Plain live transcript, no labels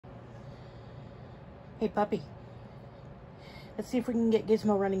Hey, puppy. Let's see if we can get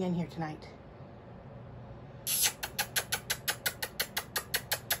Gizmo running in here tonight.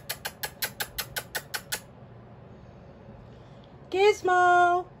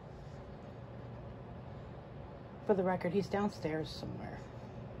 Gizmo! For the record, he's downstairs somewhere.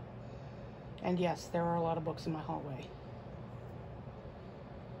 And yes, there are a lot of books in my hallway.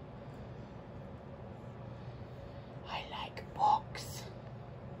 I like books.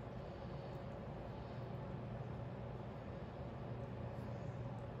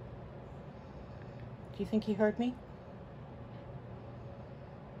 Do you think he heard me?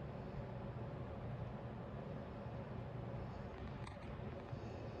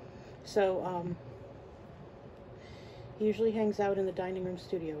 So, he usually hangs out in the dining room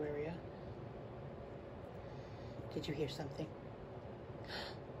studio area. Did you hear something?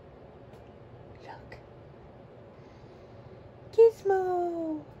 Look.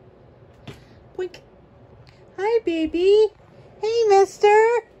 Gizmo! Boink. Hi, baby. Hey, mister.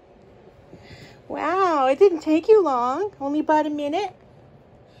 Wow, it didn't take you long. Only about a minute.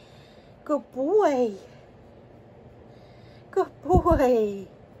 Good boy. Good boy.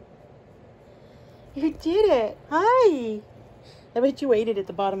 You did it. Hi. I bet you waited at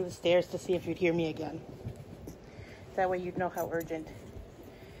the bottom of the stairs to see if you'd hear me again. That way you'd know how urgent.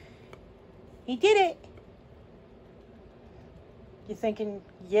 He did it. You're thinking,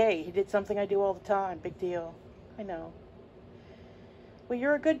 yay, he did something I do all the time. Big deal. I know. Well,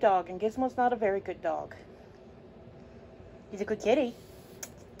 you're a good dog, and Gizmo's not a very good dog. He's a good kitty.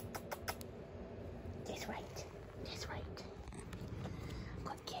 That's right. That's right.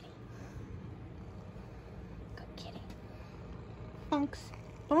 Good kitty. Good kitty. Bonks.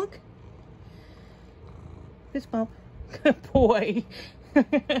 Bonk. Fist bump. Good boy.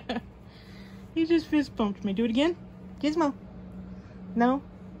 You just fist bumped me. Do it again. Gizmo. No.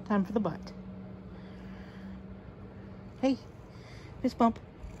 Time for the butt. Hey. Fist bump.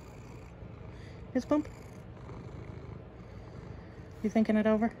 Fist bump. You thinking it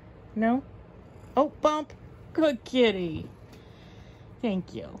over? No? Oh, bump. Good kitty.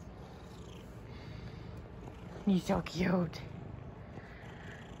 Thank you. You're so cute.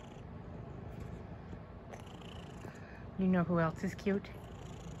 You know who else is cute?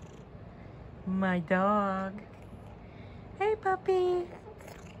 My dog. Hey, puppy.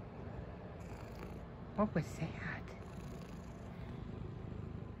 What was that?